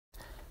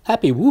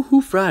Happy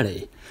Woohoo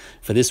Friday!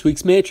 For this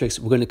week's Matrix,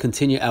 we're going to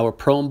continue our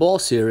Pro and Ball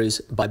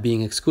series by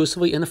being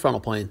exclusively in the frontal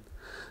plane.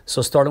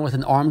 So starting with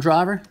an arm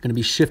driver, going to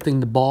be shifting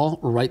the ball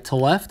right to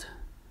left,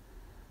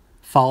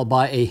 followed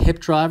by a hip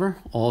driver,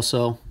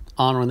 also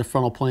honoring the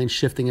frontal plane,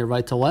 shifting it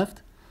right to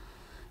left.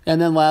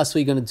 And then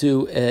lastly, going to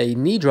do a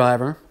knee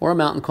driver or a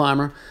mountain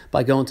climber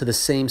by going to the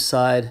same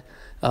side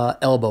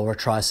elbow or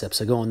tricep,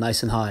 so going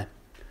nice and high.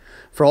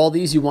 For all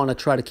these, you want to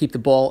try to keep the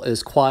ball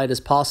as quiet as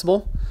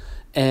possible,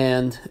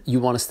 and you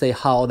want to stay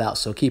hollowed out,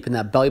 so keeping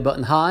that belly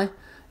button high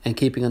and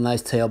keeping a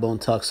nice tailbone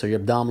tuck so your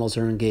abdominals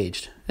are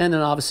engaged. And then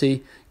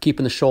obviously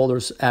keeping the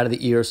shoulders out of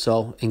the ears,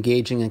 so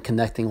engaging and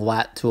connecting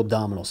lat to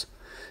abdominals.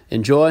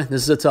 Enjoy.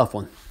 This is a tough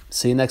one.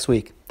 See you next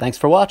week. Thanks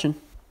for watching.